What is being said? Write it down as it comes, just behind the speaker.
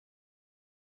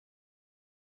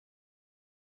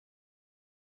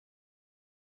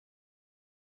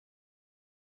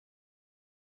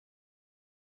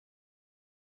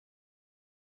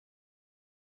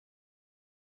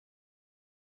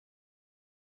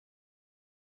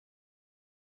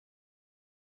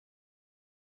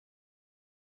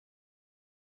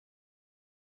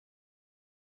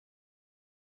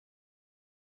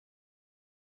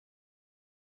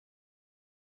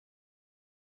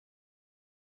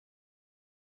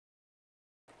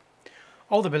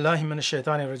أعوذ بالله من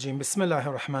الشيطان الرجيم بسم الله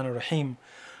الرحمن الرحيم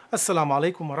Assalamu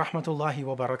alaikum wa rahmatullahi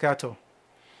wa barakatuh.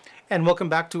 And welcome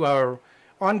back to our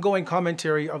ongoing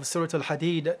commentary of Surah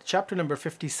al-Hadid, chapter number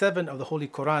 57 of the Holy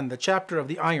Qur'an, the chapter of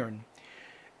the iron.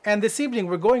 And this evening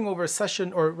we're going over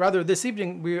this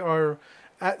evening we are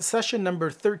at session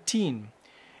number 13.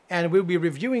 And we'll be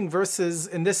reviewing verses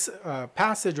in this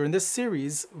passage, or in this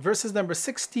series, verses number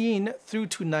 16 through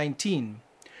to 19.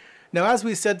 Now, as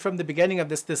we said from the beginning of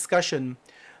this discussion,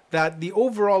 that the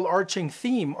overall arching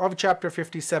theme of chapter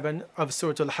 57 of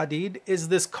Surah al-Hadid is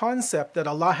this concept that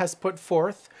Allah has put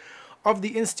forth of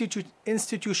the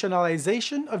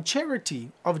institutionalization of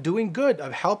charity, of doing good,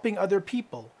 of helping other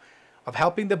people, of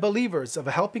helping the believers, of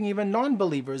helping even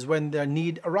non-believers when their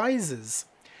need arises.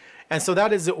 And so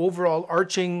that is the overall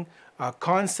arching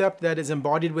concept that is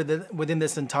embodied within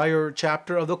this entire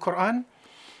chapter of the Qur'an.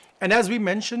 And as we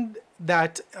mentioned,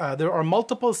 that there are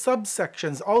multiple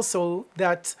subsections also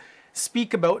that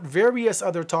speak about various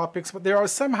other topics, but they are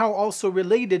somehow also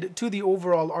related to the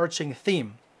overall arching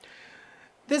theme.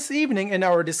 This evening in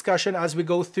our discussion, as we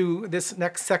go through this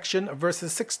next section of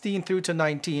verses 16 through to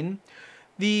 19,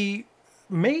 the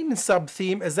main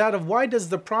sub-theme is that of why does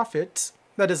the Prophet,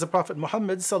 that is the Prophet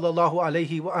Muhammad sallallahu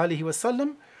alaihi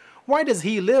wasallam, why does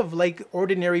he live like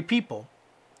ordinary people?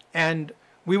 And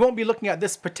we won't be looking at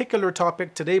this particular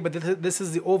topic today, but this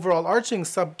is the overall arching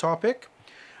subtopic.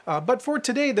 But for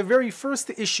today, the very first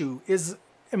issue is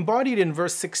embodied in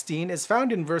verse 16, is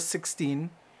found in verse 16,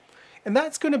 and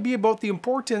that's going to be about the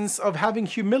importance of having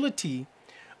humility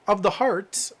of the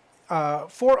heart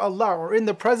for Allah, or in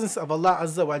the presence of Allah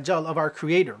Azza wa Jal, of our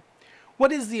Creator.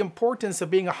 What is the importance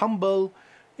of being a humble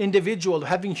individual,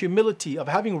 having humility, of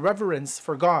having reverence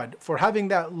for God, for having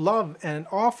that love and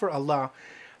awe for Allah,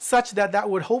 such that that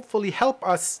would hopefully help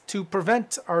us to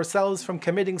prevent ourselves from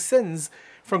committing sins,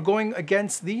 from going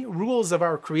against the rules of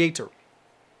our Creator.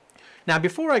 Now,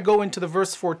 before I go into the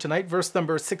verse for tonight, verse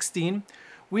number 16,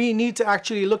 we need to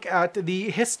actually look at the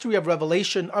history of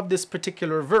revelation of this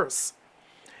particular verse.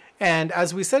 And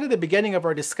as we said at the beginning of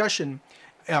our discussion,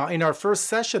 in our first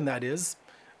session that is,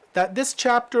 that this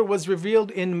chapter was revealed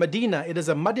in Medina. It is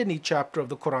a Madani chapter of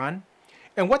the Quran.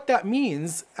 And what that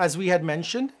means, as we had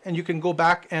mentioned, and you can go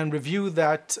back and review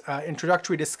that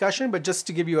introductory discussion, but just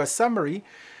to give you a summary,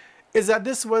 is that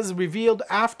this was revealed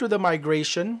after the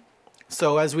migration.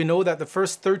 So as we know that the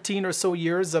first 13 or so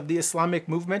years of the Islamic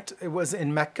movement, it was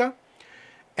in Mecca.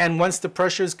 And once the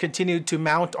pressures continued to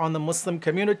mount on the Muslim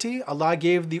community, Allah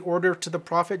gave the order to the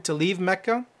Prophet to leave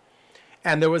Mecca.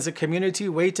 And there was a community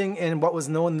waiting in what was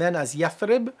known then as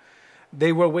Yathrib.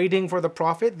 They were waiting for the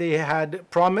Prophet. They had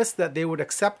promised that they would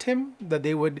accept him, that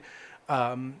they would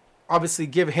obviously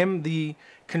give him the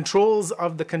controls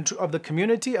of the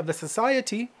community, of the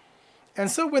society.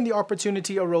 And so when the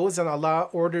opportunity arose and Allah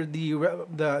ordered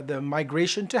the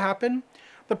migration to happen,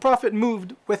 the Prophet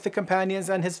moved with the companions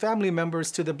and his family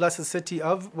members to the blessed city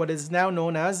of what is now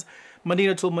known as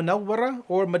Madinatul Munawwara,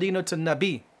 or Madinatul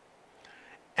Nabi.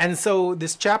 And so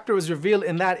this chapter was revealed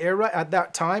in that era, at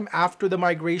that time, after the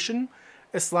migration.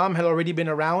 Islam had already been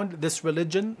around, this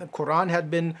religion. The Quran had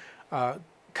been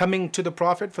coming to the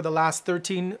Prophet for the last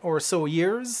 13 or so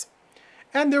years.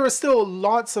 And there were still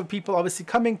lots of people obviously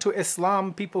coming to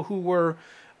Islam, people who were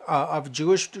of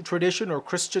Jewish tradition or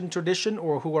Christian tradition,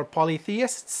 or who were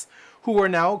polytheists, who were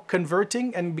now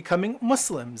converting and becoming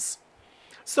Muslims.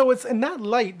 So it's in that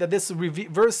light that this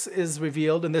verse is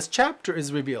revealed and this chapter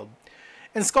is revealed.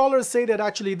 And scholars say that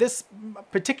actually this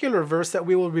particular verse that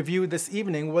we will review this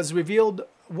evening was revealed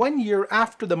 1 year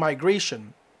after the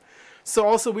migration. So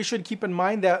also we should keep in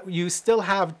mind that you still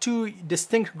have two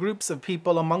distinct groups of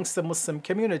people amongst the Muslim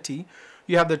community.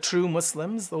 You have the true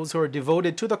Muslims, those who are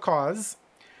devoted to the cause.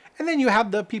 And then you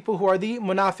have the people who are the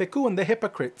munafiqun, the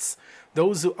hypocrites,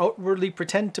 those who outwardly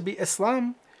pretend to be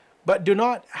Islam, but do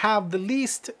not have the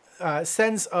least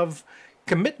sense of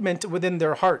commitment within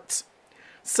their hearts.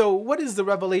 So what is the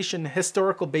revelation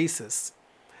historical basis?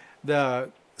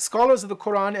 The scholars of the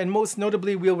Quran, and most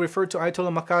notably we'll refer to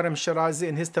Ayatollah Makarim Shirazi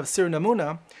in his Tafseer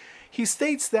Namuna, he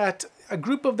states that a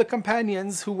group of the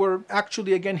companions who were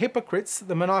actually again hypocrites,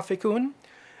 the Munafiqun,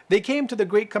 they came to the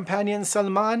great companion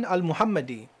Salman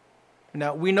al-Muhammadi.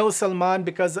 Now we know Salman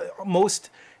because most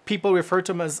people refer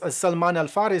to him as Salman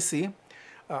al-Farisi.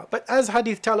 But as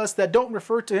hadith tell us that don't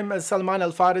refer to him as Salman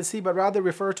al-Farisi, but rather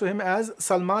refer to him as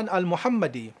Salman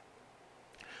al-Muhammadi.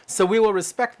 So we will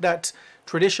respect that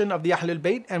tradition of the Ahlul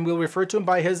Bayt, and we'll refer to him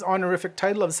by his honorific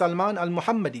title of Salman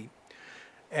al-Muhammadi.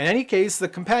 In any case, the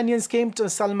companions came to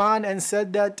Salman and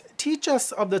said that, teach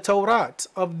us of the Torah,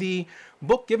 of the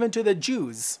book given to the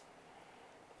Jews.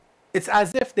 It's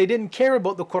as if they didn't care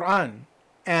about the Quran.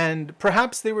 And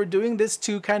perhaps they were doing this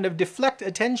to kind of deflect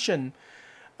attention,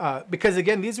 because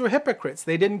again, these were hypocrites.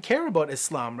 They didn't care about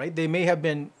Islam, right? They may have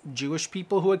been Jewish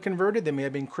people who had converted. They may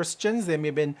have been Christians. They may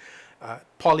have been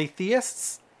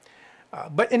polytheists.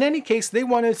 But in any case, they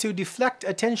wanted to deflect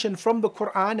attention from the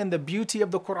Qur'an and the beauty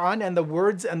of the Qur'an and the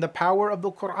words and the power of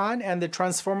the Qur'an and the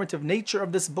transformative nature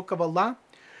of this book of Allah.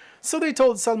 So they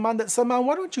told Salman that, Salman,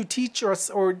 why don't you teach us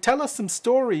or tell us some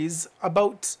stories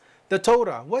about the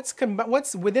Torah? What's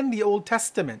within the Old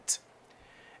Testament?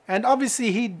 And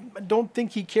obviously, don't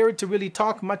think he cared to really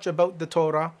talk much about the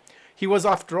Torah. He was,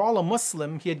 after all, a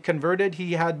Muslim. He had converted.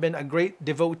 He had been a great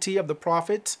devotee of the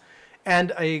Prophet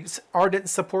and an ardent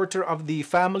supporter of the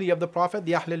family of the Prophet,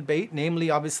 the Ahlul Bayt, namely,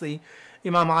 obviously,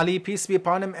 Imam Ali, peace be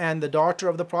upon him, and the daughter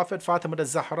of the Prophet, Fatima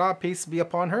Az-Zahraa, peace be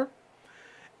upon her.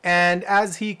 And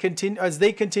as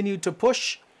they continued to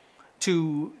push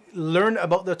to learn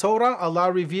about the Torah,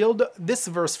 Allah revealed this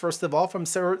verse, first of all, from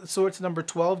Surah number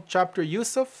 12, chapter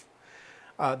Yusuf,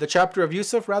 the chapter of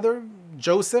Yusuf, rather,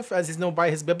 Joseph, as he's known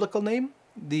by his biblical name,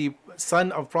 the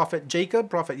son of Prophet Jacob,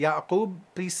 Prophet Yaqub,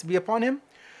 peace be upon him.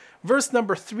 Verse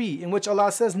number 3, in which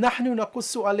Allah says, نَحْنُ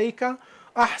نَقُصُّ عَلَيْكَ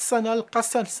أَحْسَنَ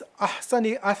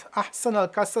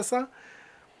الْقَصَصَ.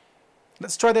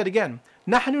 Let's try that again.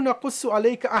 نحن نقص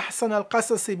عليك أحسن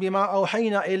القصص بما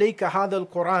أوحينا إليك هذا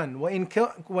القرآن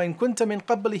وإن كنت من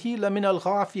قبله لمن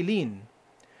الغافلين.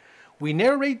 We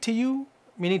narrate to you,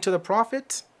 meaning to the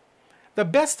Prophet, the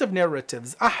best of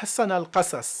narratives, أحسن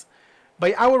القصص,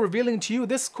 by our revealing to you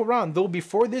this Quran, though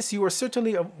before this you were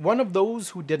certainly one of those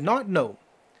who did not know.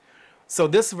 So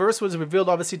this verse was revealed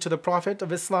obviously to the Prophet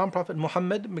of Islam, Prophet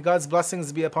Muhammad, may God's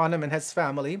blessings be upon him and his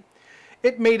family.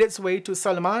 It made its way to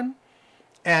Salman,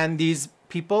 and these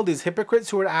people, these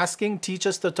hypocrites who were asking, teach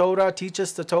us the Torah, teach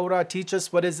us the Torah, teach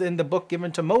us what is in the book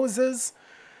given to Moses.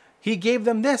 He gave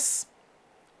them this,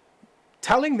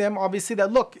 telling them obviously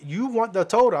that, look, you want the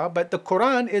Torah, but the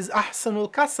Quran is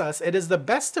ahsanul qasas. It is the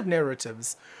best of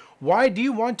narratives. Why do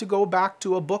you want to go back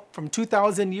to a book from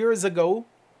 2,000 years ago?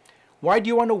 Why do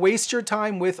you want to waste your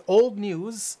time with old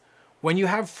news when you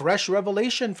have fresh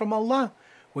revelation from Allah?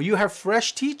 Well, you have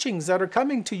fresh teachings that are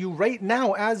coming to you right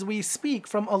now as we speak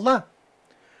from Allah.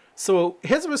 So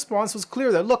his response was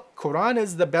clear that, look, Quran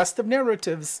is the best of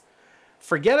narratives.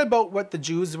 Forget about what the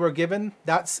Jews were given.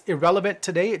 That's irrelevant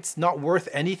today. It's not worth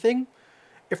anything.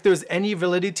 If there's any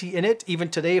validity in it, even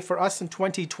today for us in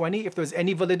 2020, if there's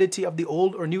any validity of the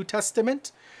Old or New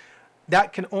Testament,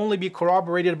 that can only be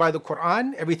corroborated by the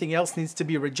Quran. Everything else needs to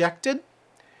be rejected.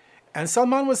 And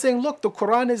Salman was saying, look, the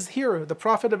Quran is here. The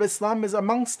Prophet of Islam is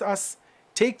amongst us.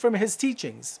 Take from his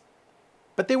teachings.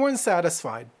 But they weren't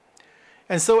satisfied.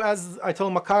 And so, as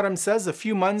Aitul Makaram says, a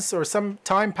few months or some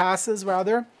time passes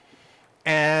rather,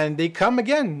 and they come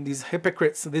again, these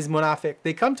hypocrites, these munafiq,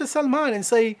 they come to Salman and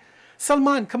say,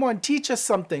 Salman, come on, teach us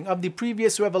something of the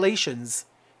previous revelations.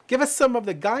 Give us some of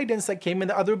the guidance that came in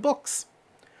the other books.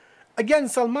 Again,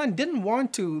 Salman didn't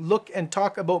want to look and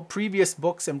talk about previous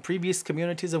books and previous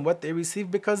communities and what they received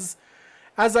because,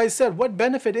 as I said, what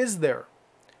benefit is there?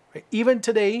 Right? Even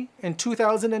today, in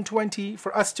 2020,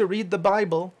 for us to read the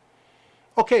Bible,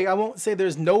 okay, I won't say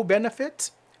there's no benefit,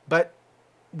 but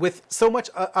with so much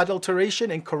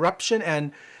adulteration and corruption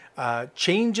and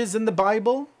changes in the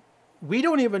Bible, we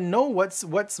don't even know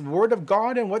what's word of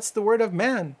God and what's the word of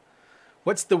man.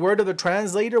 What's the word of the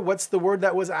translator? What's the word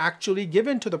that was actually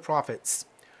given to the prophets?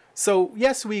 So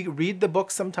yes, we read the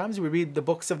books sometimes. We read the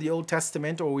books of the Old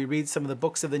Testament or we read some of the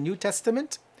books of the New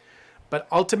Testament. But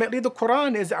ultimately the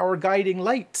Quran is our guiding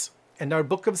light and our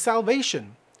book of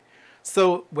salvation.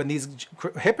 So when these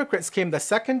hypocrites came the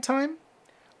second time,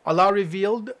 Allah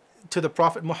revealed to the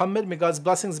Prophet Muhammad, may God's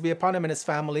blessings be upon him and his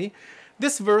family,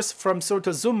 this verse from Surah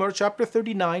Az-Zumar, chapter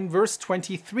 39, verse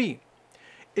 23,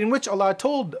 in which Allah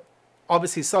told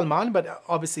obviously Salman, but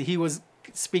obviously he was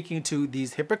speaking to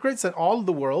these hypocrites and all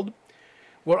the world,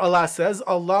 where Allah says,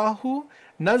 Allahu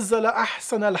nazzala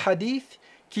ahsan al-Hadith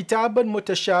kitaban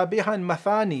mutashabihan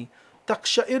mathani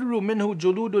taqsha'irru minhu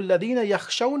juludul ladina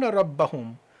yakhshawna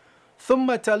rabbahum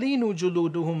thumma talinu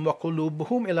juluduhum wa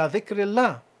qulubuhum ila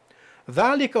dhikrillah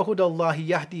dhalika hudallahi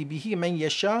yahdi bihi man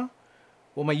yasha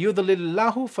wa man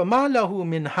yudlilillahu fama lahu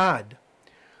min had.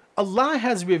 Allah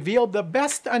has revealed the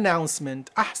best announcement,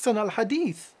 Ahsan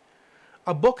al-Hadith,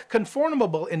 a book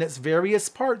conformable in its various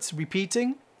parts,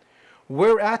 repeating,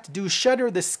 whereat do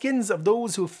shudder the skins of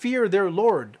those who fear their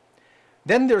Lord.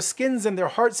 Then their skins and their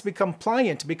hearts become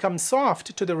pliant, become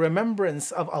soft to the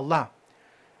remembrance of Allah.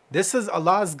 This is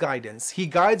Allah's guidance. He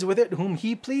guides with it whom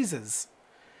He pleases.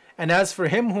 And as for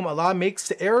him whom Allah makes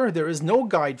to err, there is no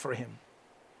guide for him.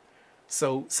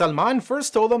 So Salman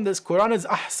first told them this Quran is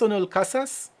ahsanul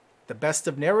qasas, the best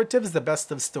of narratives, the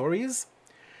best of stories.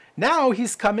 Now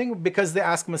he's coming because they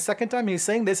ask him a second time. He's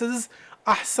saying this is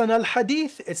ahsan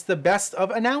al-Hadith. It's the best of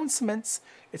announcements.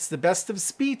 It's the best of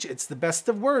speech. It's the best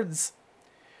of words.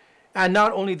 And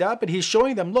not only that, but he's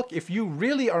showing them, look, if you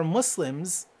really are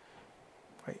Muslims,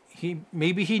 right,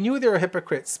 maybe he knew they were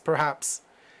hypocrites, perhaps.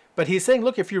 But he's saying,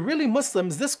 look, if you're really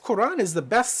Muslims, this Quran is the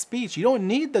best speech. You don't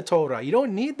need the Torah. You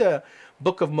don't need the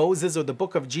book of Moses or the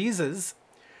book of Jesus.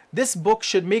 This book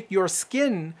should make your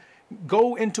skin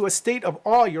go into a state of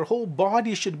awe. Your whole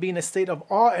body should be in a state of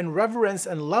awe and reverence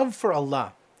and love for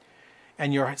Allah.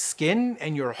 And your skin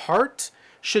and your heart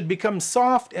should become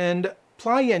soft and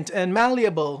pliant and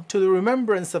malleable to the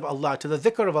remembrance of Allah, to the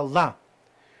dhikr of Allah.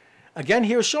 Again,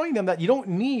 here showing them that you don't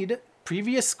need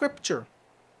previous scripture.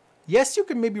 Yes, you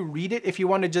can maybe read it if you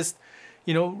want to just,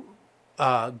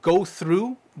 go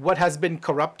through what has been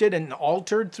corrupted and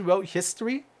altered throughout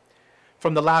history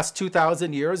from the last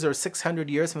 2,000 years or 600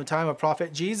 years from the time of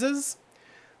Prophet Jesus.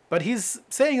 But he's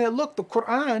saying that, look, the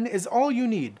Quran is all you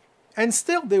need. And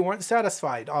still they weren't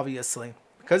satisfied, obviously.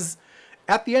 Because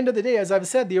at the end of the day, as I've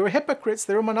said, they were hypocrites,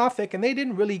 they were munafiq, and they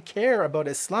didn't really care about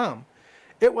Islam.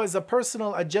 It was a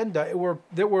personal agenda.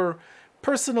 There were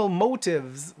personal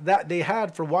motives that they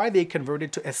had for why they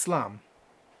converted to Islam.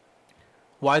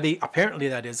 Why they, apparently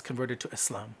that is, converted to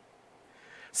Islam.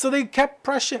 So they kept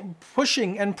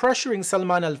pushing and pressuring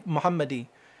Salman al-Muhammadi.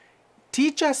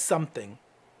 Teach us something.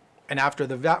 And after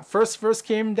the first verse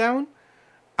came down,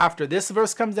 after this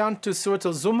verse comes down to Surah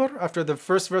al-Zumar, after the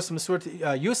first verse from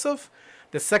Surah Yusuf,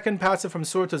 the second passage from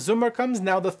Surah al-Zumar comes.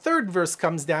 Now the third verse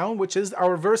comes down, which is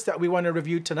our verse that we want to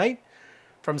review tonight,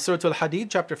 from Surah al-Hadid,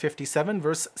 chapter 57,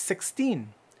 verse 16.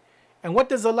 And what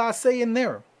does Allah say in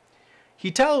there?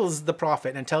 He tells the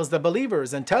Prophet and tells the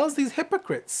believers and tells these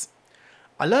hypocrites,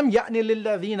 أَلَمْ يَأْنِ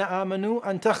لِلَّذِينَ آمَنُوا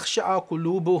أَن تَخْشَعَ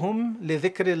قُلُوبُهُمْ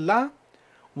لِذِكْرِ اللَّهِ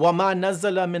وَمَا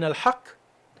نَزَّلَ مِنَ الْحَقِّ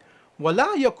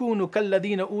وَلَا يَكُونُوا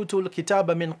كَالَّذِينَ أُوتُوا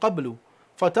الْكِتَابَ مِنْ قَبْلُ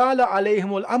فَطَالَ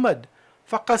عَلَيْهِمُ الْأَمَدُ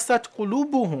فَقَسَتْ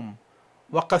قُلُوبُهُمْ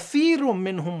وَكَثِيرٌ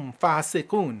مِّنْهُمْ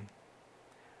فَاسِقُونَ.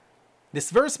 This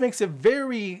verse makes a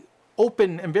very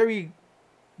open and very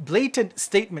blatant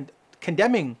statement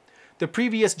condemning the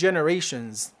previous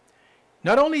generations.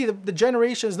 Not only the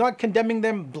generations, not condemning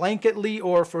them blanketly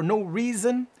or for no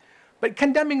reason, but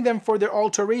condemning them for their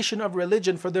alteration of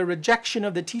religion, for their rejection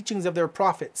of the teachings of their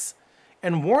prophets,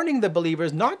 and warning the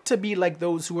believers not to be like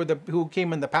those who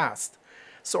came in the past.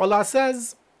 So Allah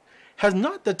says, has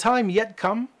not the time yet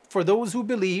come for those who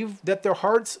believe that their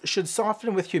hearts should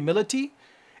soften with humility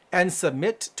and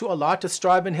submit to Allah to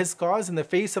strive in His cause in the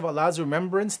face of Allah's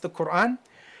remembrance, the Qur'an,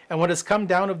 and what has come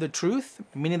down of the truth,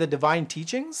 meaning the divine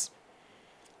teachings?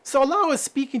 So Allah is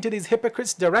speaking to these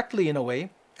hypocrites directly in a way,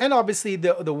 and obviously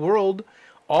the world,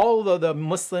 all the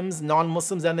Muslims,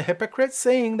 non-Muslims, and the hypocrites,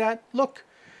 saying that, look,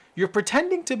 you're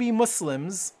pretending to be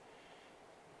Muslims.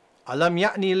 Alam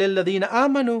ya'ni lilladhina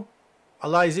amanu.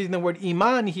 Allah is using the word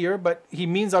iman here, but He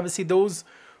means obviously those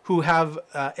who have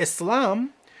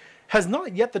Islam. Has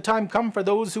not yet the time come for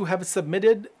those who have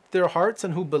submitted their hearts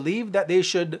and who believe that they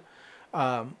should,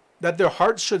 that their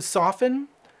hearts should soften?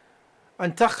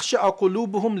 أَن تَخْشَعَ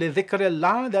قُلُوبُهُمْ لِذِكْرِ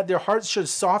اللَّهِ, that their hearts should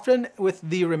soften with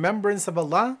the remembrance of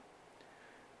Allah.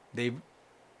 They've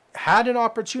had an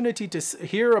opportunity to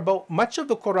hear about much of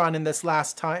the Quran in this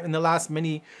last time, in the last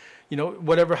many,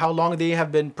 how long they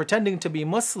have been pretending to be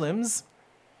Muslims,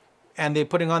 and they're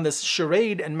putting on this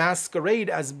charade and masquerade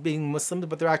as being Muslims,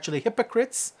 but they're actually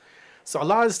hypocrites. So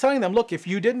Allah is telling them, look, if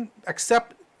you didn't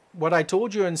accept what I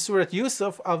told you in Surah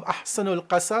Yusuf of Ahsanul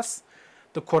Qasas,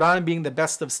 the Quran being the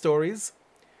best of stories,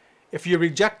 if you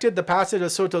rejected the passage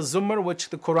of Surah al-Zumar, which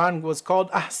the Quran was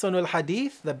called Ahsanul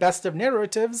Hadith, the best of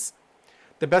narratives,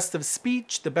 the best of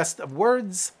speech, the best of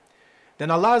words,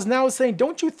 then Allah is now saying,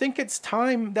 don't you think it's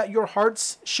time that your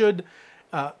hearts should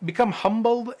become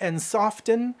humbled and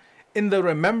soften in the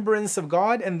remembrance of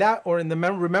God and that, or in the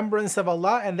remembrance of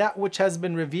Allah and that which has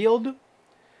been revealed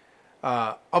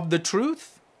of the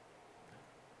truth?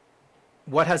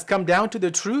 What has come down to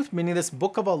the truth, meaning this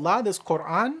book of Allah, this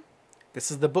Quran, this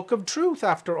is the book of truth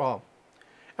after all,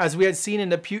 as we had seen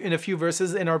in a few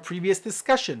verses in our previous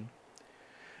discussion.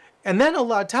 And then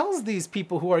Allah tells these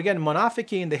people who are again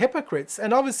munafiqeen, the hypocrites,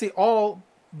 and obviously all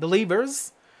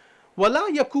believers, وَلَا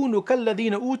يَكُونُوا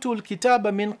كَالَّذِينَ أُوتُوا الْكِتَابَ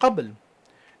مِنْ قَبْلِ.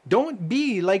 Don't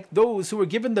be like those who were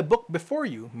given the book before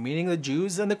you, meaning the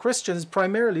Jews and the Christians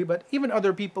primarily, but even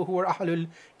other people who are Ahlul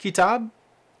Kitab.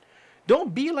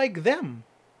 Don't be like them.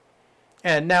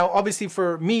 And now, obviously,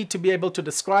 for me to be able to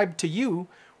describe to you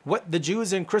what the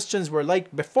Jews and Christians were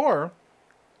like before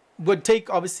would take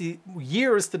obviously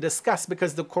years to discuss,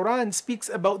 because the Quran speaks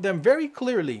about them very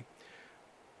clearly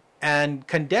and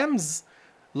condemns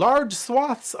large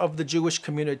swaths of the Jewish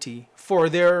community for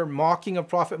their mocking of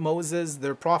Prophet Moses,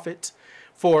 their prophet,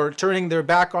 for turning their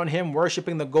back on him,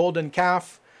 worshiping the golden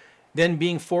calf, then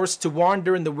being forced to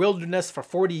wander in the wilderness for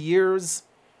 40 years,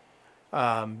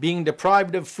 being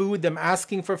deprived of food, them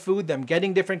asking for food, them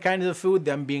getting different kinds of food,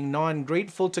 them being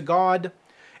non-grateful to God.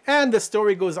 And the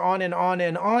story goes on and on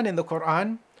and on in the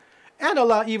Quran. And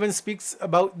Allah even speaks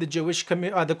about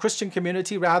the Christian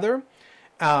community rather,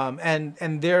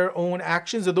 and their own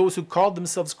actions, or those who called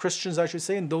themselves Christians, I should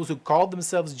say, and those who called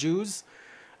themselves Jews.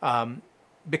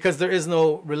 Because there is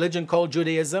no religion called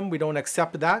Judaism, we don't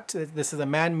accept that. This is a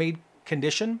man-made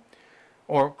condition.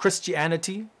 Or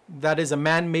Christianity, that is a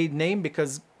man-made name,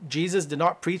 because Jesus did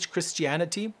not preach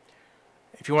Christianity.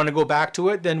 If you want to go back to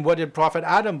it, then what did Prophet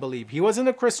Adam believe? He wasn't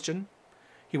a Christian.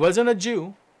 He wasn't a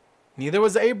Jew. Neither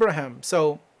was Abraham.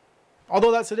 So,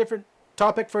 although that's a different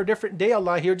topic for a different day,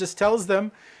 Allah here just tells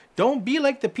them, don't be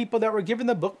like the people that were given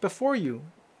the book before you.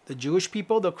 The Jewish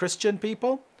people, the Christian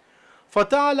people.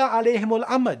 فَطَالَ عَلَيْهِمُ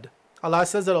الْأَمَدُ. Allah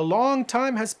says that a long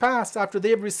time has passed after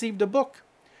they have received a book.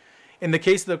 In the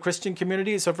case of the Christian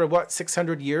community, it's over what,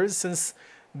 600 years since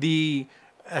the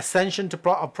ascension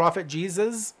of Prophet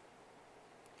Jesus.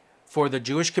 For the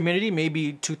Jewish community,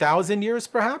 maybe 2,000 years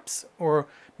perhaps, or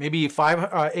maybe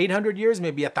 800 years,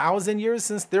 maybe 1,000 years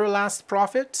since their last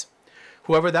prophet,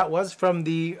 whoever that was from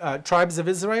the tribes of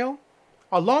Israel.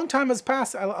 A long time has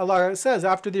passed, Allah says,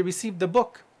 after they received the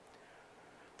book.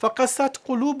 فَقَسَتْ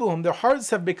قُلُوبُهُمْ. Their hearts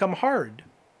have become hard.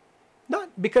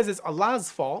 Not because it's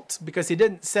Allah's fault, because He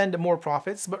didn't send more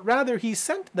prophets, but rather He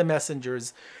sent the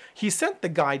messengers. He sent the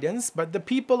guidance, but the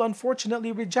people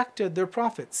unfortunately rejected their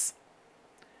prophets.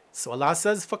 So Allah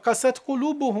says, فَقَسَتْ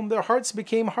قُلُوبُهُمْ. Their hearts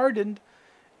became hardened.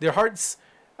 Their hearts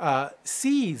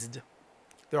ceased.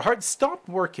 Their hearts stopped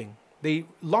working. They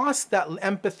lost that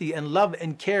empathy and love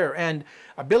and care and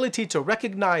ability to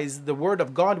recognize the word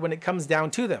of God when it comes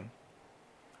down to them.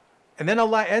 And then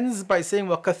Allah ends by saying,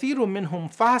 وَكَثِيرٌ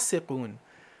مِّنْهُمْ فَاسِقُونَ.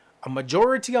 A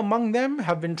majority among them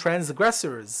have been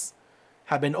transgressors,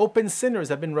 have been open sinners,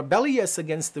 have been rebellious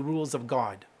against the rules of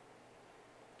God.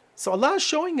 So Allah is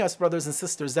showing us, brothers and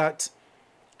sisters, that,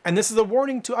 and this is a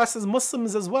warning to us as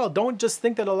Muslims as well, don't just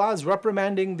think that Allah is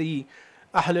reprimanding the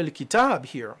Ahlul Kitab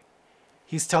here.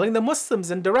 He's telling the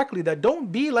Muslims indirectly that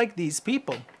don't be like these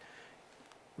people.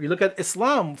 We look at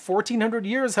Islam, 1400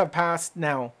 years have passed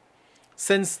now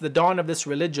since the dawn of this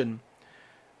religion.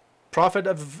 Prophet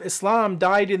of Islam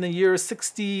died in the year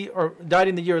 60, or died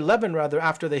in the year 11 rather,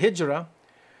 after the Hijrah.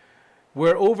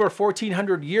 We're over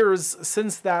 1400 years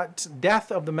since that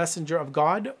death of the Messenger of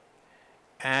God.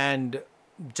 And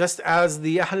just as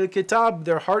the Ahlul Kitab,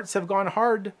 their hearts have gone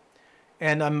hard,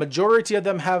 and a majority of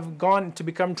them have gone to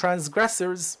become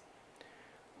transgressors,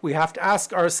 we have to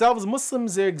ask ourselves,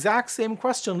 Muslims, the exact same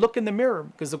question. Look in the mirror,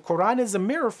 because the Quran is a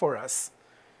mirror for us.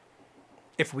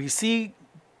 If we see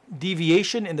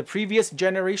deviation in the previous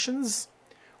generations,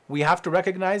 we have to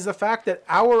recognize the fact that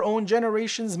our own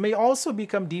generations may also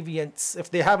become deviants if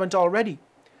they haven't already.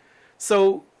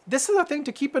 So this is a thing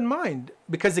to keep in mind,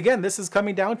 because again, this is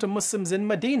coming down to Muslims in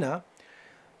Medina.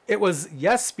 It was,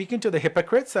 yes, speaking to the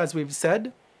hypocrites, as we've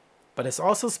said, but it's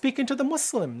also speaking to the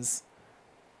Muslims,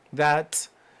 that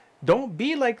don't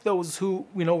be like those who,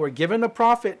 were given a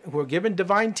prophet, who were given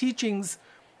divine teachings,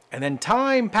 and then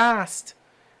time passed.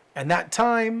 And that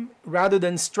time, rather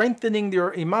than strengthening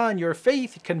your iman, your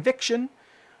faith, conviction,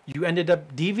 you ended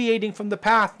up deviating from the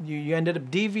path. You ended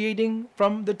up deviating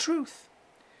from the truth.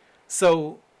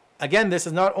 So, again, this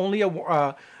is not only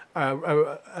a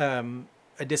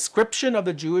description of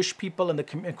the Jewish people and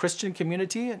the Christian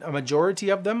community, a majority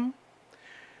of them,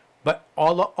 but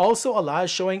also Allah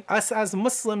is showing us as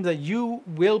Muslims that you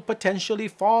will potentially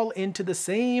fall into the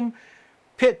same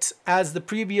pit as the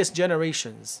previous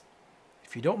generations.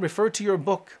 If you don't refer to your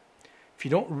book, if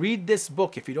you don't read this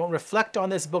book, if you don't reflect on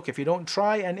this book, if you don't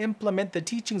try and implement the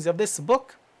teachings of this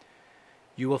book,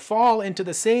 you will fall into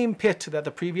the same pit that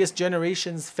the previous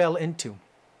generations fell into.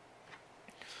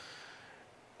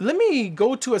 Let me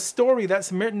go to a story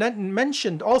that's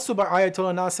mentioned also by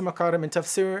Ayatollah Nasim Makarim in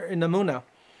Tafseer in Namuna,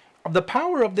 of the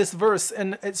power of this verse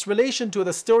and its relation to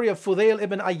the story of Fudail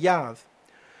ibn Ayyad.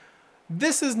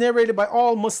 This is narrated by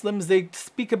all Muslims. They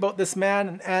speak about this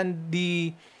man and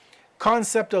the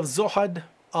concept of zuhad,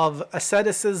 of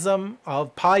asceticism,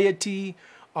 of piety,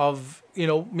 of,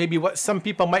 maybe what some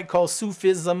people might call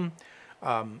Sufism.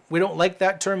 We don't like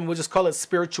that term. We'll just call it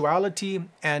spirituality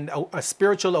and a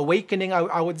spiritual awakening,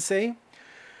 I would say.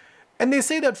 And they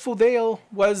say that Fudail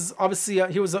was obviously,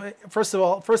 first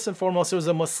and foremost, he was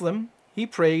a Muslim. He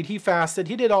prayed, he fasted,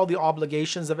 he did all the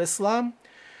obligations of Islam.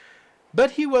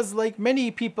 But he was, like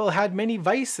many people, had many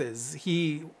vices.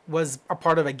 He was a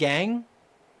part of a gang.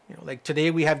 Like today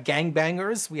we have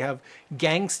gangbangers, we have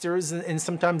gangsters, and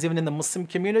sometimes even in the Muslim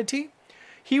community.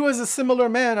 He was a similar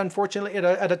man, unfortunately,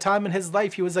 at a time in his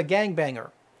life. He was a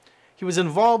gangbanger. He was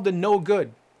involved in no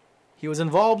good. He was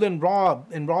involved in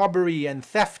robbery and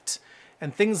theft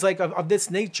and things like of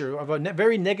this nature, of a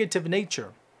very negative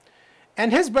nature.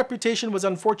 And his reputation was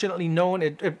unfortunately known.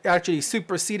 It actually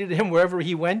superseded him wherever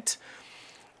he went.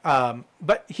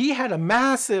 But he had a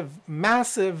massive,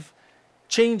 massive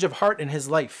change of heart in his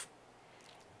life.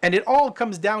 And it all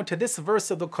comes down to this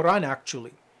verse of the Qur'an,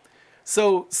 actually.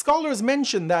 So scholars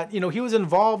mention that, he was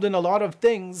involved in a lot of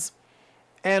things.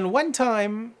 And one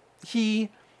time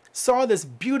he saw this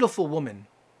beautiful woman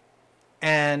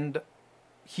and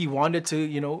he wanted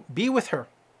to, be with her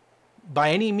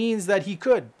by any means that he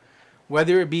could,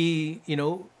 whether it be,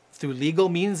 through legal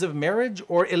means of marriage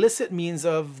or illicit means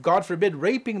of, God forbid,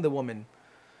 raping the woman,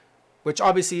 which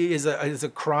obviously is a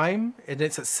crime, and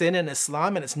it's a sin in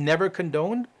Islam, and it's never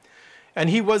condoned. And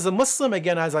he was a Muslim,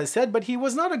 again, as I said, but he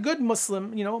was not a good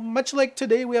Muslim. Much like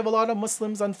today, we have a lot of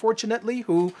Muslims, unfortunately,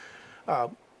 who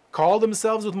call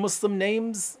themselves with Muslim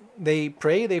names. They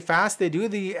pray, they fast, they do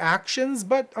the actions,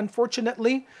 but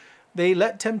unfortunately, they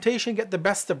let temptation get the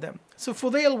best of them. So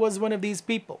Fudail was one of these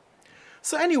people.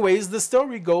 So anyways, the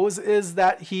story goes is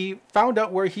that he found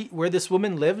out where this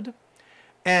woman lived,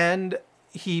 and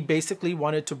he basically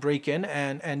wanted to break in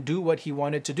and do what he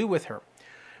wanted to do with her.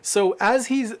 So as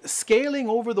he's scaling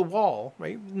over the wall,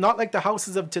 right, not like the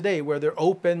houses of today where they're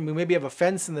open, we maybe have a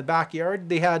fence in the backyard.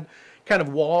 They had kind of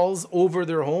walls over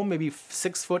their home, maybe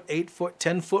 6 foot, 8 foot,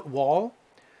 10-foot wall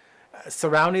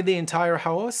surrounding the entire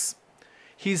house.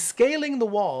 He's scaling the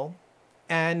wall,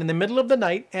 and in the middle of the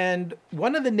night, and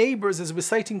one of the neighbors is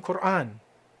reciting Qur'an.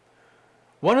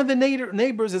 One of the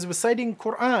neighbors is reciting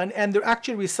Qur'an, and they're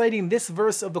actually reciting this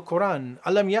verse of the Qur'an.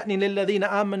 Alam ya'ni lilladhina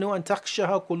amanu an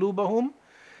takhshaha qulubahum,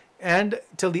 and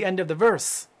till the end of the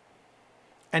verse.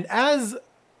 And as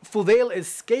Fudail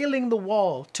is scaling the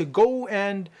wall to go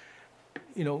and,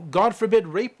 God forbid,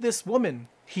 rape this woman,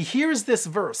 he hears this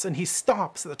verse and he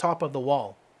stops at the top of the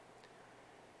wall.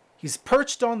 He's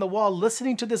perched on the wall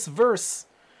listening to this verse,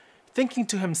 thinking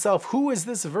to himself, who is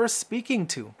this verse speaking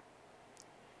to?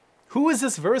 Who is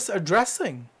this verse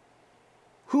addressing?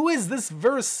 Who is this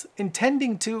verse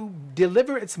intending to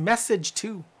deliver its message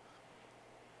to?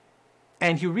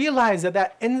 And he realized at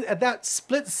that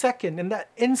split second, in that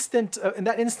instance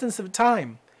of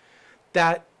time,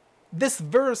 that this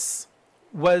verse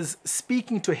was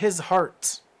speaking to his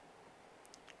heart.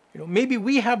 Maybe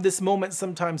we have this moment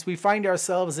sometimes. We find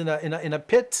ourselves in a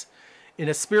pit, in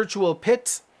a spiritual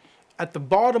pit, at the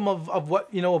bottom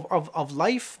of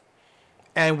life,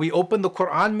 and we open the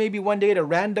Quran maybe one day at a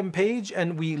random page,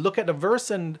 and we look at a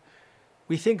verse and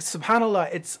we think, subhanAllah,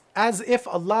 it's as if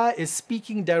Allah is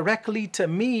speaking directly to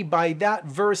me by that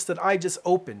verse that I just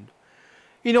opened.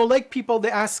 Like people,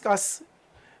 they ask us,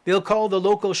 they'll call the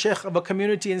local sheikh of a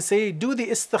community and say, do the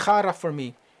istikhara for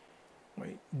me.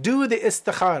 Right? Do the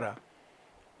istikhara.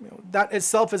 That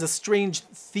itself is a strange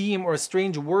theme or a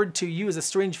strange word to use, a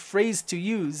strange phrase to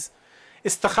use.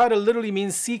 Istikhara literally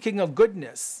means seeking of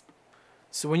goodness.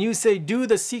 So when you say, do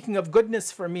the seeking of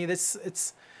goodness for me,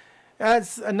 that's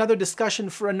another discussion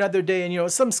for another day.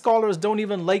 And some scholars don't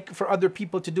even like for other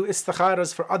people to do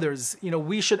istikharas for others.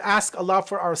 We should ask Allah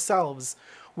for ourselves.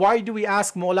 Why do we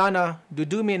ask Maulana to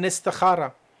do me an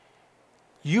istikhara?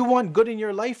 You want good in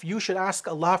your life, you should ask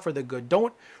Allah for the good.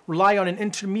 Don't rely on an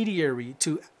intermediary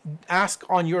to ask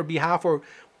on your behalf or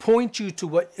point you to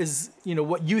what is,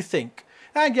 what you think.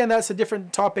 And again, that's a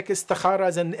different topic,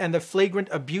 istikharas and the flagrant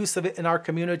abuse of it in our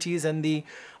communities, and the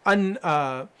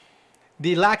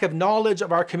lack of knowledge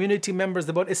of our community members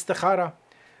about istikhara.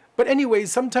 But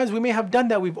anyways, sometimes we may have done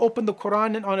that. We've opened the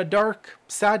Quran on a dark,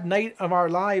 sad night of our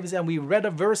lives, and we read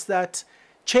a verse that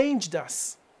changed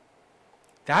us.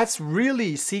 That's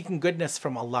really seeking goodness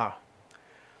from Allah.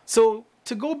 So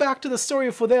to go back to the story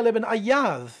of Fudail ibn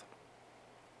Ayyad,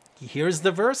 he hears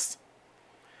the verse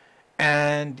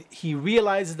and he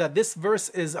realizes that this verse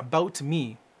is about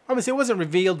me. Obviously, it wasn't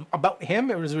revealed about him.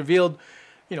 It was revealed,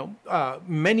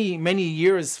 many, many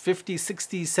years, 50,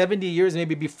 60, 70 years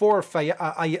maybe before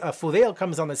Fudail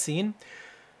comes on the scene.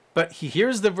 But he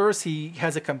hears the verse. He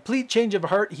has a complete change of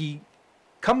heart. He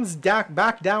comes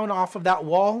back down off of that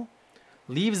wall,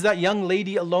 leaves that young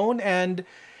lady alone, and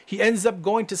he ends up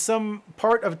going to some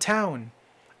part of town.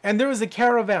 And there was a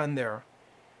caravan there.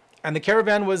 And the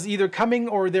caravan was either coming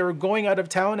or they were going out of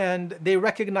town, and they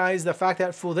recognized the fact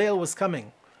that Fudail was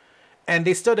coming. And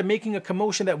they started making a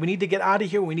commotion that we need to get out of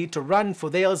here, we need to run.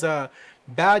 Fudail's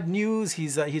bad news,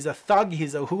 he's a thug,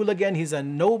 he's a hooligan, he's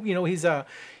a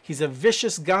he's a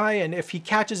vicious guy, and if he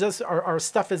catches us, our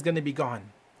stuff is going to be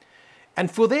gone. And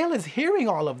Fudail is hearing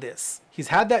all of this. He's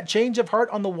had that change of heart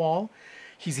on the wall.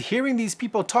 He's hearing these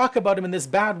people talk about him in this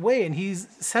bad way, and he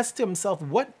says to himself,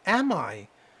 what am I?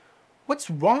 What's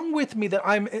wrong with me that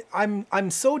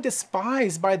I'm so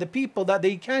despised by the people that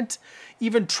they can't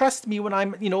even trust me when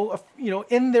I'm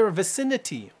in their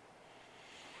vicinity?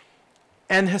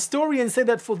 And historians say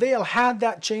that Fudail had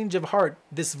that change of heart.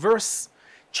 This verse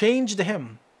changed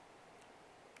him.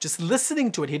 Just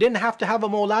listening to it, he didn't have to have a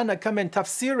Maulana come and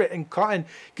tafsir it and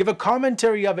give a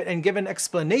commentary of it and give an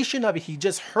explanation of it. He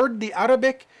just heard the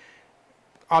Arabic.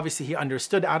 Obviously, he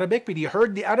understood Arabic, but he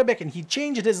heard the Arabic and he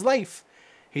changed his life.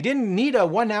 He didn't need a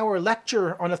 1-hour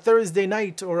lecture on a Thursday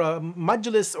night or a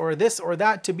majlis or this or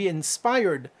that to be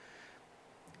inspired.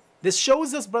 This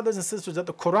shows us, brothers and sisters, that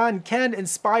the Qur'an can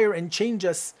inspire and change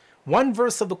us. One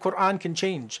verse of the Qur'an can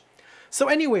change. So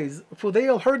anyways,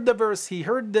 Fudail heard the verse, he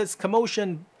heard this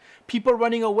commotion, people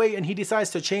running away, and he decides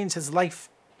to change his life.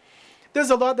 There's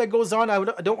a lot that goes on. I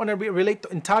don't want to relate the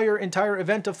entire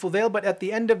event of Fudail, but at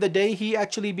the end of the day, he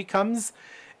actually becomes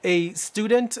a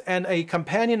student and a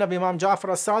companion of Imam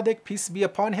Ja'far as-Sadiq, peace be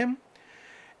upon him.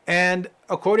 And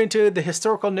according to the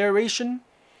historical narration,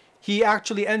 he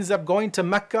actually ends up going to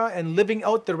Mecca and living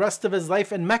out the rest of his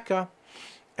life in Mecca.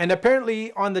 And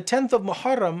apparently on the 10th of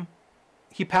Muharram,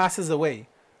 he passes away.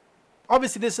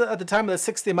 Obviously this is at the time of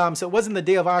the 6th Imam, so it wasn't the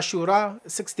day of Ashura,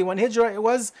 61 Hijrah, it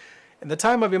was in the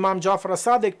time of Imam Ja'far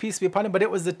as-Sadiq, peace be upon him, but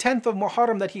it was the 10th of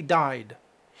Muharram that he died.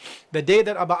 The day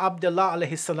that Abu Abdullah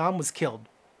alayhi salam was killed.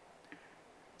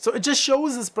 So it just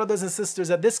shows us, brothers and sisters,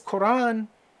 that this Quran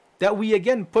that we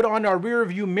again put on our rear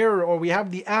view mirror, or we have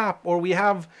the app, or we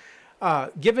have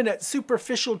given it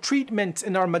superficial treatment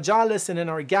in our majalis and in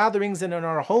our gatherings and in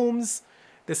our homes,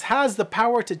 this has the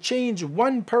power to change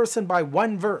one person by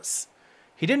one verse.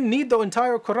 He didn't need the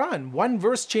entire Quran. One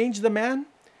verse changed the man,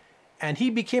 and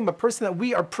he became a person that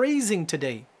we are praising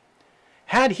today.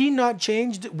 Had he not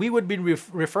changed, we would be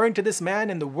referring to this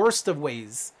man in the worst of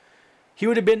ways. He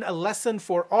would have been a lesson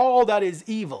for all that is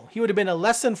evil. He would have been a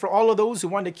lesson for all of those who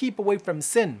want to keep away from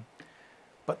sin.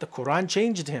 But the Quran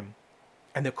changed him.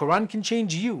 And the Quran can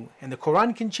change you. And the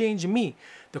Quran can change me.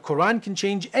 The Quran can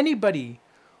change anybody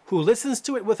who listens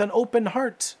to it with an open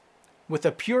heart. With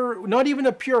a pure, not even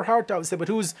a pure heart, I would say, but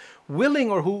who's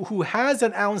willing, or who has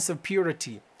an ounce of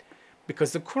purity.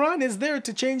 Because the Quran is there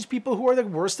to change people who are the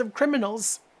worst of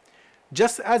criminals,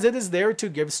 just as it is there to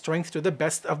give strength to the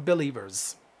best of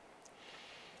believers.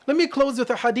 Let me close with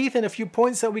a hadith and a few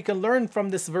points that we can learn from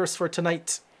this verse for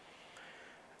tonight.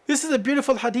 This is a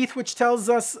beautiful hadith which tells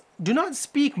us, do not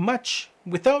speak much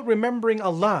without remembering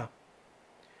Allah,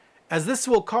 as this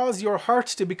will cause your heart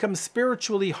to become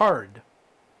spiritually hard.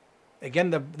 Again,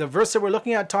 the verse that we're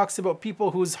looking at talks about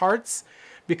people whose hearts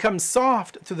become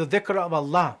soft through the dhikr of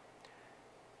Allah.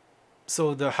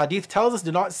 So the hadith tells us,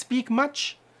 do not speak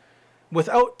much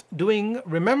without doing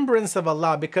remembrance of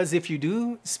Allah, because if you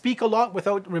do speak a lot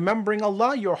without remembering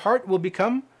Allah, your heart will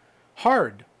become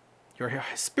hard. Your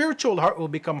spiritual heart will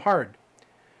become hard.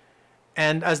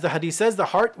 And as the hadith says, the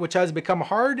heart which has become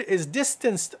hard is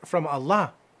distanced from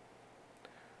Allah.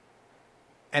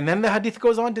 And then the hadith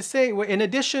goes on to say, in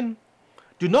addition,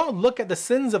 do not look at the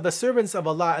sins of the servants of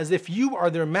Allah as if you are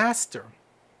their master.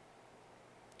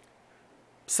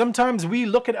 Sometimes we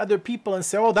look at other people and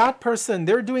say, oh, that person,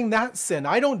 they're doing that sin.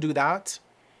 I don't do that.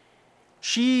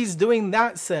 She's doing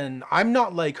that sin. I'm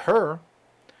not like her.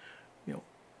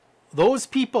 Those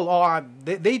people,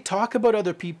 they talk about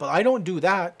other people. I don't do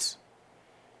that.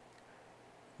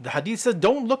 The hadith says,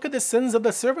 don't look at the sins of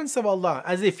the servants of Allah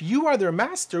as if you are their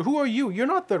master. Who are you? You're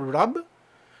not the Rabb.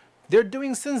 They're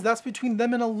doing sins, that's between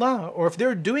them and Allah. Or if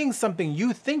they're doing something,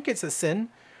 you think it's a sin,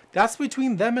 that's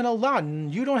between them and Allah.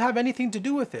 And you don't have anything to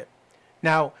do with it.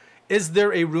 Now, is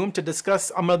there a room to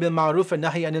discuss Amr bil Ma'ruf and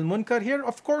Nahy anil Munkar here?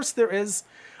 Of course there is.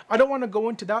 I don't want to go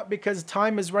into that because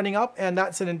time is running up and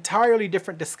that's an entirely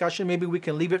different discussion. Maybe we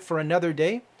can leave it for another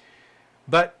day.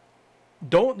 But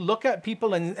don't look at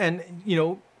people and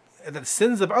the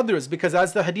sins of others, because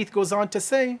as the hadith goes on to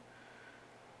say,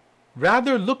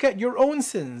 rather look at your own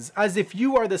sins as if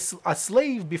you are a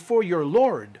slave before your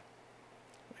Lord.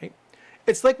 Right?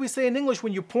 It's like we say in English,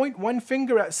 when you point one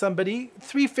finger at somebody,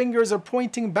 3 fingers are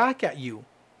pointing back at you.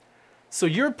 So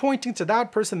you're pointing to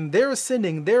that person, they're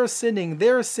sinning, they're sinning,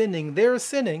 they're sinning, they're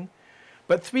sinning,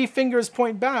 but 3 fingers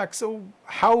point back, so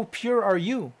how pure are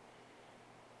you?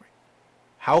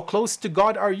 How close to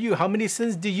God are you? How many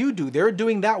sins do you do? They're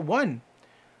doing that one.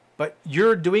 But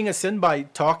you're doing a sin by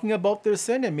talking about their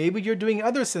sin, and maybe you're doing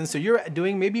other sins. So you're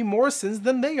doing maybe more sins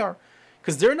than they are.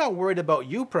 Because they're not worried about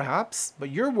you, perhaps, but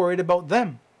you're worried about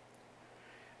them.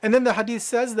 And then the hadith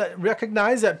says that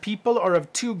recognize that people are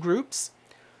of two groups.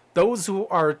 Those who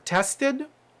are tested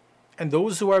and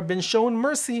those who have been shown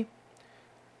mercy.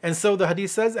 And so the hadith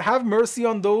says, have mercy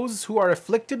on those who are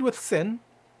afflicted with sin,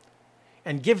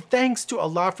 and give thanks to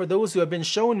Allah for those who have been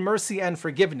shown mercy and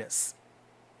forgiveness.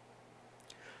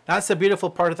 That's a beautiful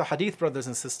part of the hadith, brothers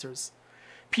and sisters.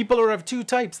 People are of two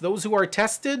types. Those who are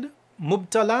tested,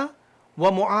 mubtala wa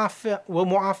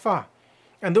mu'afa,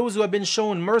 and those who have been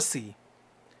shown mercy.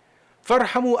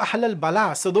 Farhamu ahl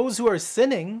al-bala. So those who are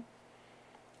sinning,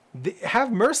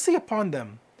 have mercy upon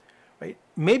them. Right?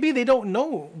 Maybe they don't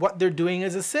know what they're doing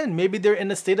is a sin. Maybe they're in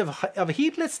a state of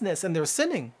heedlessness and they're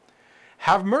sinning.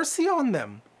 Have mercy on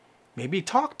them. Maybe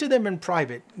talk to them in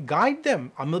private. Guide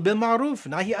them. Amr bil ma'ruf,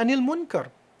 nahi anil munkar.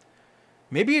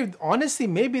 Maybe, honestly,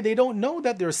 maybe they don't know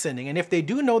that they're sinning. And if they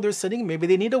do know they're sinning, maybe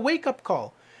they need a wake-up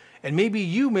call. And maybe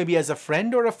you, maybe as a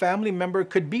friend or a family member,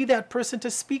 could be that person to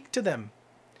speak to them.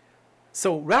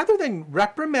 So rather than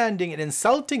reprimanding and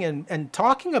insulting and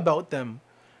talking about them,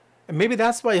 and maybe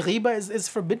that's why ghiba is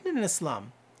forbidden in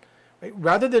Islam. Right?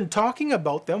 Rather than talking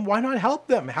about them, why not help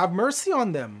them? Have mercy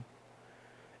on them.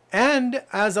 And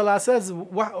as Allah says,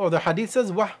 or the hadith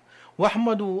says, وَحْمَدُوا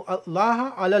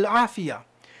اللَّهَ عَلَى الْعَافِيَةِ.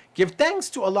 Give thanks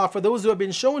to Allah for those who have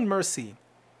been shown mercy.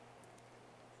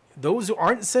 Those who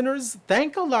aren't sinners,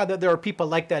 thank Allah that there are people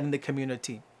like that in the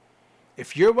community.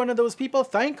 If you're one of those people,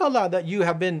 thank Allah that you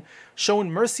have been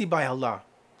shown mercy by Allah.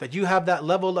 That you have that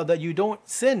level of that you don't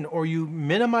sin, or you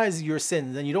minimize your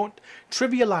sins and you don't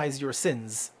trivialize your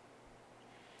sins.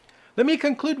 Let me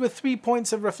conclude with 3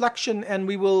 points of reflection, and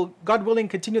we will, God willing,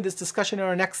 continue this discussion in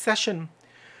our next session.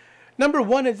 Number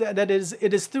one is that it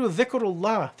is through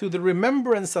dhikrullah, through the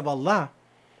remembrance of Allah,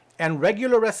 and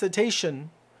regular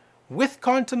recitation with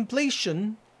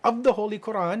contemplation of the Holy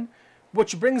Qur'an,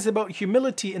 which brings about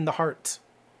humility in the heart.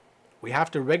 We have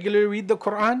to regularly read the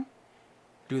Qur'an,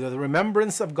 do the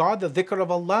remembrance of God, the dhikr of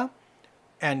Allah,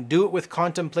 and do it with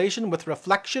contemplation, with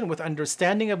reflection, with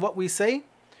understanding of what we say.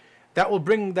 That will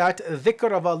bring that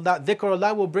dhikr of Allah, that dhikr of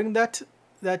Allah will bring that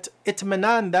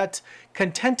itmanan, that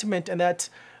contentment, and that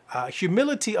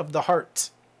humility of the heart.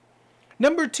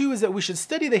 Number two is that we should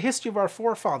study the history of our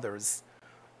forefathers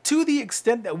to the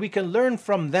extent that we can learn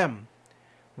from them,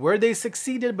 where they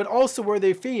succeeded, but also where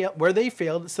they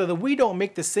failed, so that we don't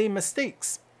make the same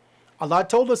mistakes. Allah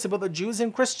told us about the Jews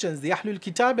and Christians, the Ahlul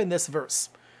Kitab, in this verse,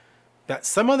 that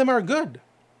some of them are good.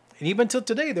 And even till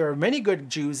today, there are many good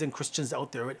Jews and Christians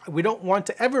out there. We don't want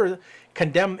to ever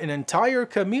condemn an entire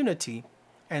community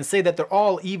and say that they're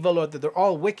all evil or that they're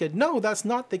all wicked. No, that's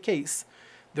not the case.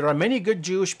 There are many good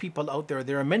Jewish people out there.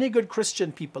 There are many good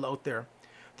Christian people out there.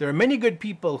 There are many good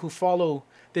people who follow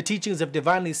the teachings of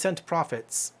divinely sent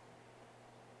prophets.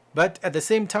 But at the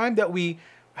same time that we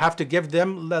have to give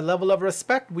them the level of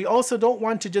respect, we also don't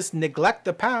want to just neglect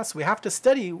the past. We have to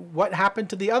study what happened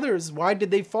to the others. Why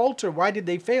did they falter? Why did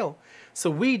they fail? So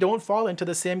we don't fall into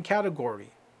the same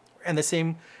category and the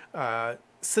same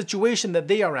situation that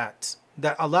they are at,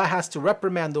 that Allah has to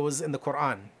reprimand those in the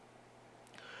Qur'an.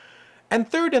 And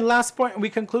third and last point, we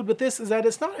conclude with this, is that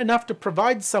it's not enough to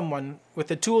provide someone with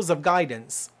the tools of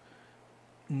guidance.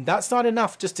 That's not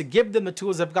enough just to give them the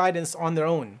tools of guidance on their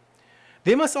own.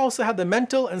 They must also have the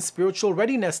mental and spiritual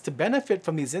readiness to benefit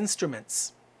from these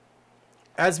instruments.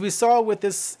 As we saw with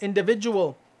this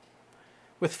individual,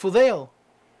 with Fudail,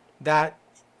 that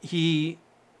he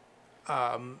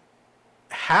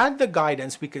had the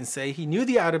guidance, we can say. He knew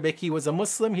the Arabic, he was a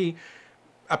Muslim, he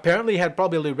apparently had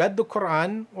probably read the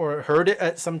Qur'an or heard it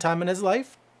at some time in his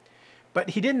life, but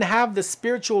he didn't have the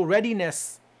spiritual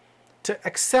readiness to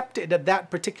accept it at that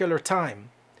particular time.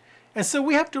 And so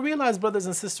we have to realize, brothers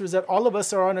and sisters, that all of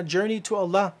us are on a journey to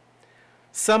Allah.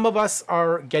 Some of us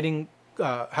are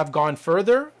have gone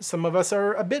further. Some of us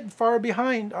are a bit far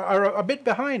behind, are a bit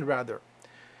behind rather.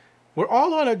 We're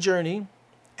all on a journey,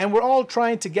 and we're all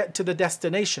trying to get to the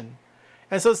destination.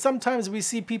 And so sometimes we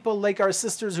see people like our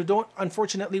sisters who don't,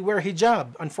 unfortunately, wear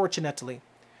hijab, unfortunately.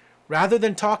 Rather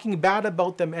than talking bad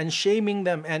about them and shaming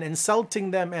them and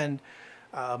insulting them and,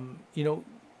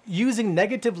 using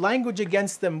negative language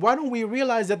against them, why don't we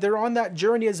realize that they're on that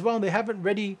journey as well and they haven't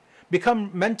really become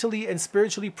mentally and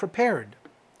spiritually prepared?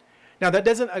 Now, that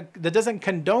doesn't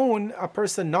condone a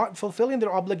person not fulfilling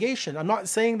their obligation. I'm not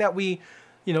saying that we,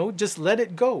 just let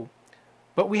it go.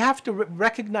 But we have to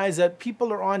recognize that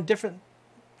people are on different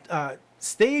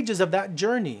stages of that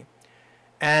journey.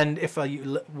 And if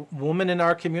a woman in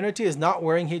our community is not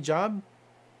wearing hijab,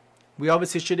 we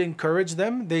obviously should encourage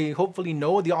them. They hopefully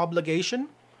know the obligation,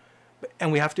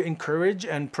 and we have to encourage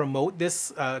and promote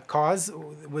this cause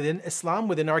within Islam,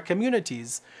 within our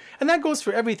communities. And that goes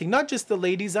for everything, not just the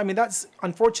ladies. I mean, that's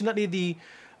unfortunately the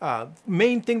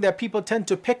main thing that people tend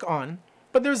to pick on.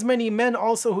 But there's many men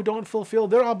also who don't fulfill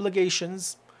their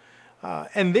obligations,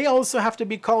 and they also have to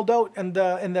be called out, and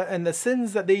the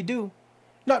sins that they do,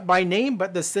 not by name,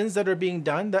 but the sins that are being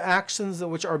done, the actions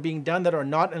which are being done that are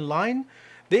not in line.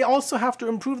 They also have to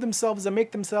improve themselves and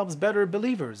make themselves better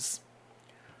believers.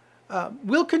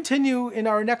 We'll continue in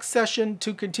our next session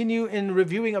to continue in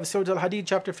reviewing of Surah al-Hadid,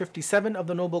 chapter 57 of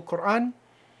the Noble Qur'an.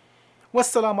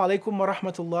 Wassalamu alaikum wa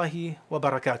rahmatullahi wa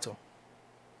barakatuh.